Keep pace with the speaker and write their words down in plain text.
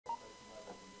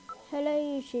Hello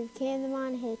YouTube,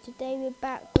 KeanoTheMiner here. Today we're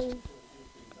back with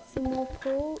some more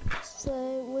pool,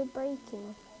 so we're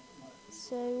breaking.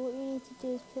 So what you need to do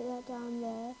is put that down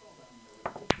there,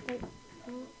 like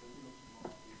that.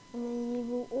 And then you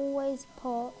will always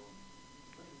pot,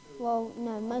 well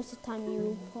no, most of the time you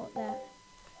will pot that.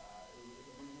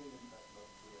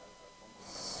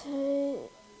 So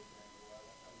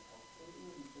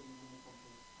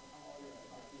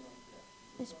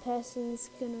this person's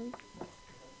gonna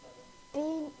be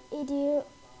an idiot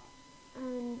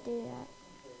and do that.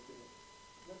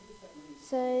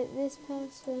 So this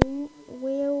person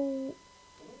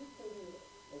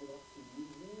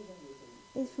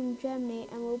is from Germany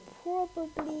and will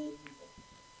probably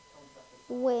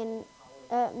win.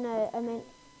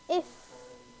 If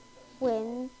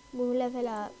win, we'll level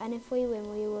up, and if we win,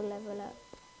 we will level up.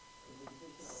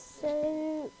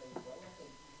 So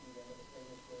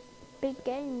big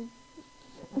game.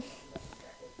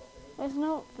 It's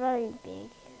not very big.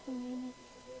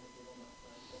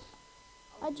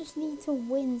 I just need to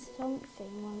win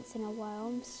something once in a while.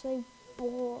 I'm so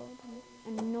bored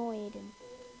and annoyed and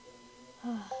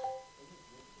oh.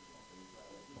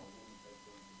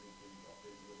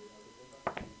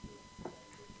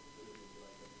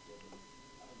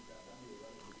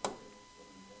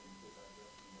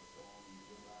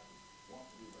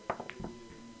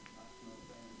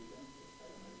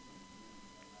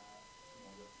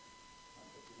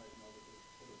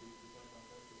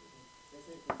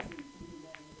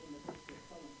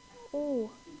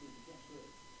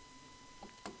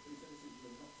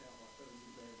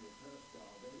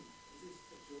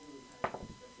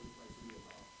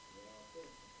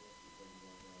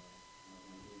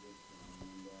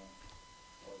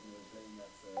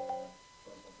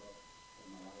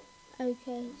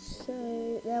 Okay,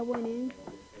 so they're winning,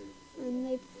 and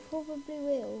they probably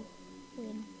will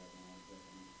win.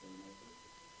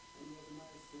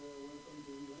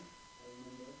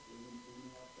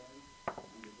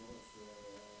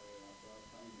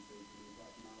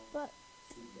 But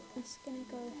it's gonna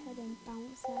go ahead and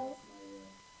bounce out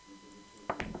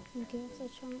and give us a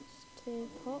chance to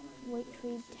pop, which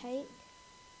we take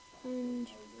and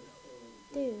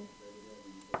do.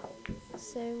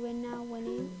 So we're now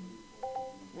winning,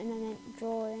 and I meant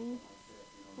drawing,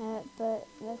 but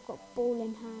they've got ball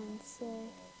in hand, so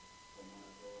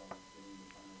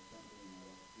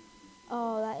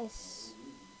oh, that is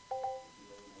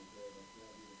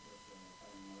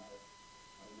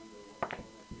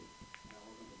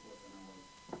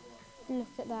look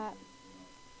at that.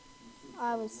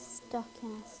 I was stuck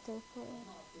and I still put it.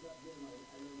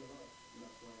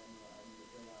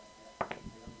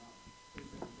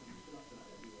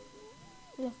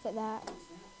 Look at that.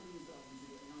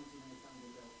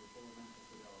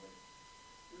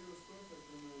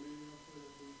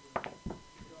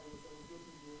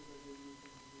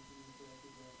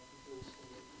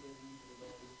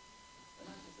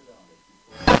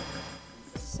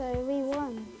 So we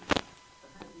won.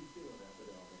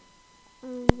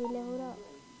 And we leveled up.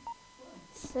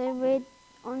 So we're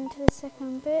on to the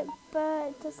second bit, but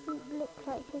it doesn't look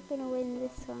like we're going to win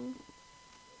this one.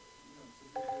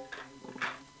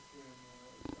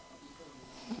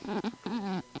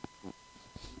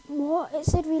 What? It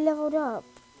said we leveled up.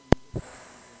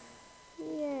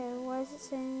 Yeah, why is it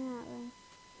saying that then?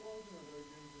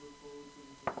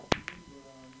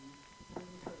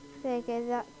 There you go,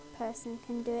 that person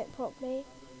can do it properly.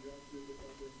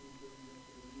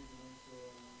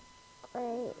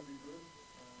 Great.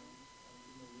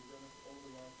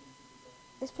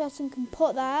 This person can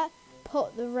put that,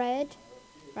 put the red,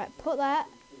 right, put that,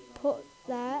 put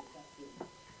that,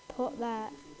 put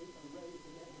that.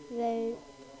 They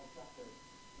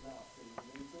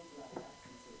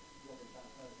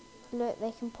look,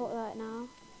 they can put that now.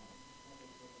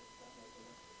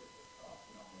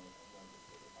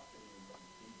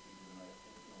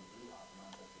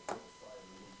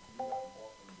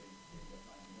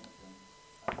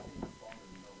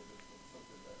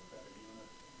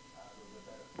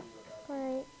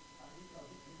 Great.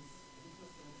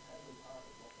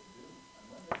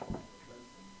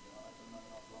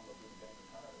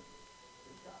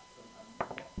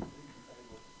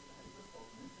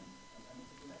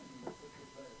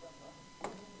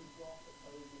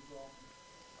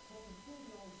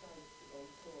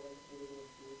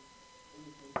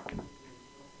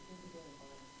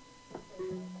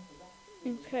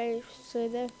 Okay, so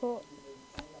they've got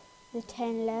the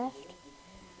 10 left.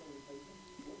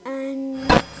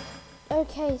 And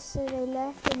okay, so they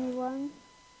left and we won.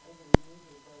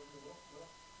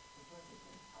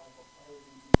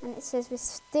 And it says we're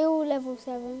still level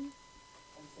 7.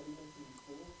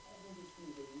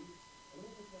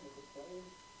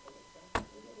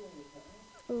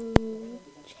 Ooh,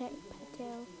 Czech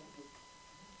Patel.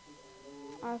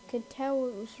 I could tell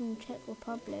it was from Czech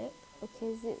Republic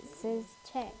because it says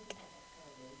Czech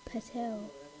Patel.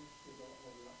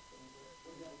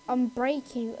 I'm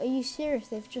breaking. Are you serious?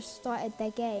 They've just started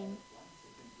their game.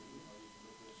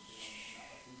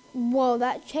 Whoa,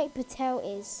 that Czech Patel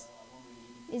is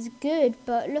good,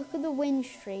 but look at the win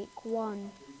streak.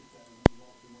 1.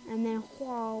 And then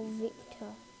wow,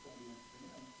 Victor.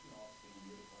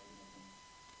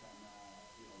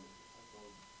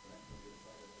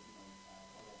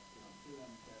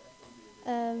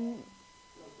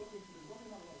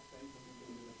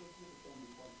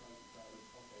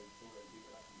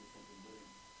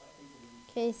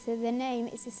 Okay, so the name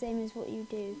is the same as what you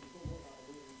do.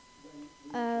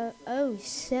 Oh,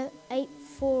 8-4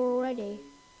 already.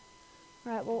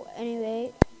 Right, well,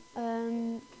 anyway,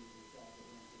 I'm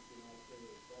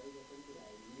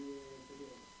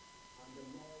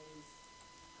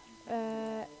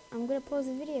going to pause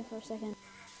the video for a second.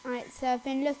 Alright, so I've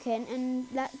been looking, and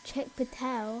that Czech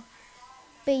Patel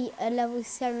beat a level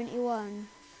 71.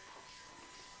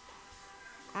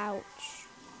 Ouch.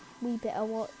 We better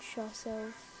watch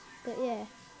ourselves. But yeah,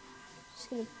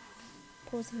 just going to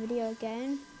pause the video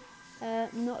again.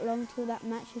 Not long till that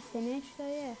match is finished, so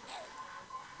yeah.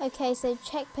 Okay, so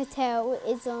Czech Patel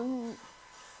is on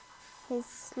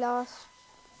his last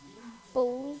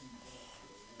ball,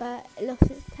 but lost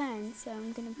its turn, so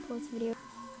I'm going to pause the video.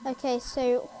 Okay,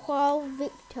 so while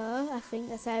Victor, I think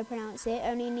that's how I pronounce it,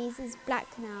 only needs his black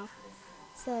now.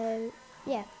 So,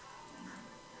 yeah.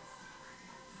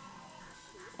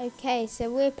 Okay,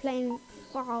 so we're playing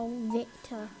while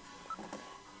Victor.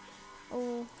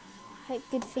 Oh, hope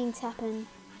good things happen.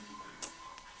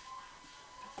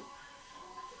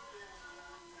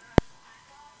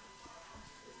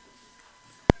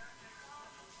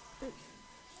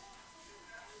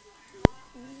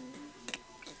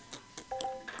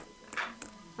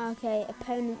 Okay,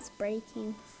 opponent's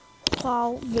breaking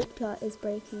while Victor is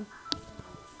breaking.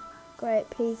 Great,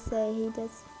 please say he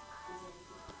does.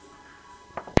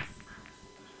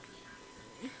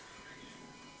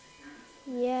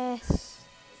 Yes.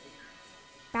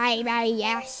 Bye,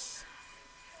 yes.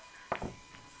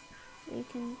 We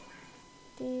can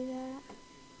do that.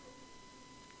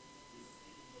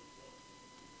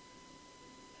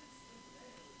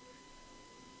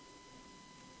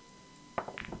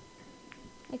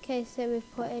 Okay, so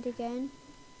we've put it again.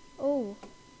 Oh.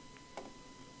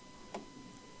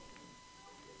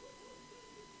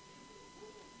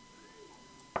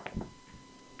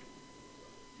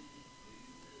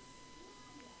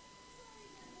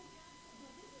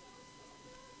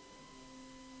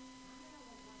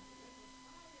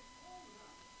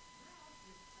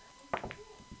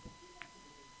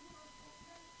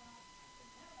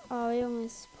 Oh, we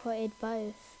almost putted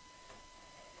both.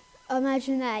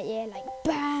 Imagine that, yeah, like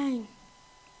bang!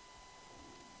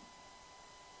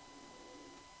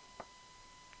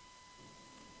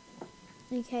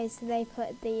 Okay, so they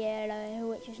put the yellow,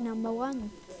 which is number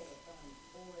 1.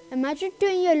 Imagine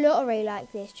doing your lottery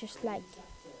like this, just like,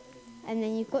 and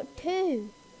then you've got 2.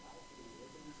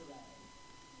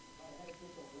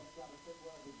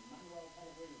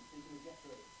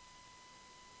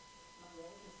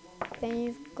 Then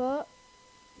you've got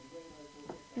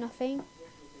nothing.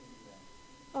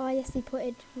 Oh yes, he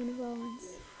putted one of our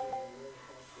ones.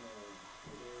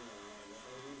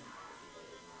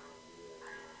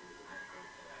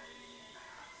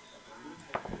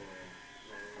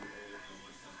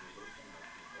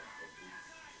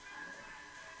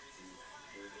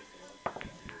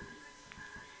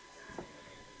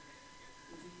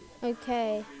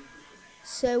 Okay,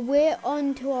 so we're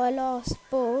on to our last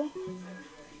ball,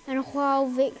 and while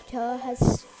Victor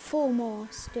has 4 more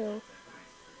still.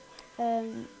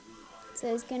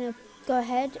 So he's going to go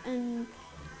ahead and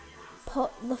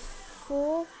put the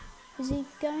 4. Is he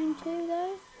going to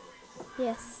though?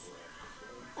 Yes.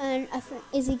 And I think,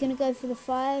 is he going to go for the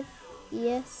 5?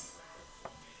 Yes.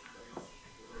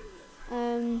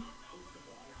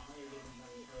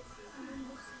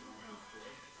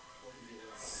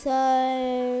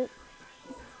 So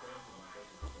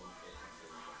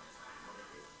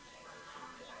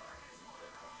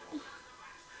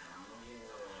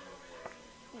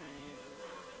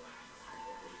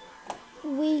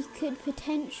we could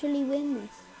potentially win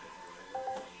this.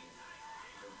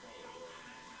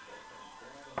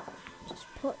 Just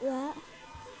put that.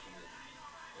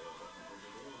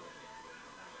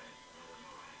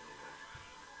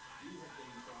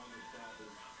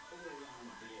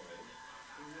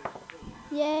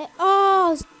 Yeah.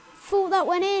 Oh, I thought that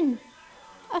went in.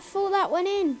 I thought that went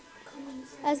in.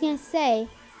 I was going to say,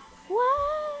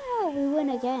 what? Oh, we win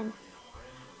again.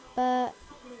 But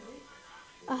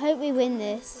I hope we win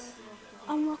this.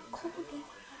 I'm recording.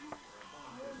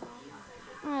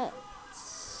 Alright,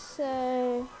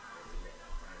 so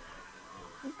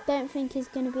don't think he's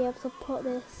going to be able to put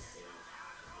this.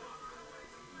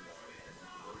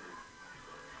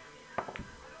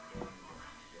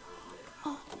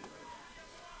 Oh,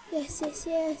 yes, yes,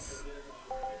 yes.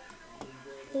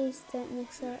 Please don't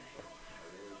mess up.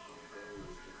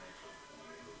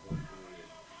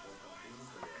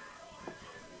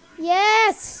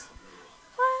 Yes!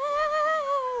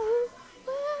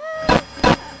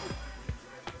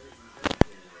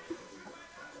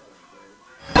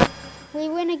 We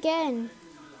win again.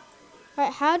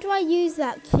 Right, how do I use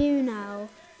that Q now?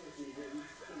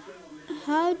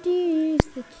 How do you use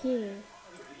the Q?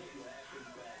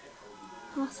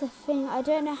 That's the thing, I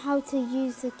don't know how to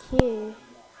use the Q.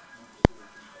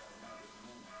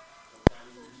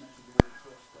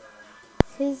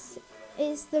 Because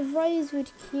it's the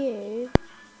Rosewood Q,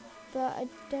 but I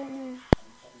don't know.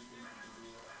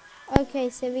 Okay,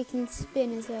 so we can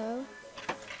spin as well.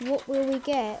 What will we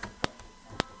get?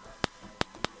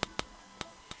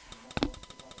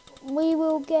 We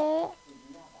will get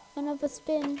another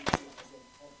spin.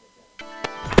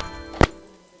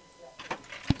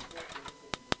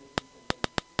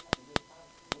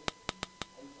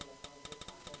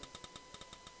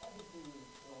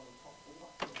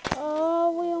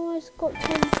 Oh, we almost got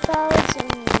 10,000.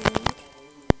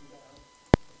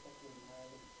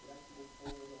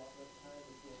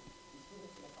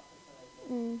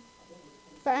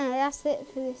 But anyway, that's it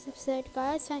for this episode,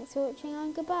 guys. Thanks for watching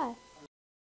and goodbye.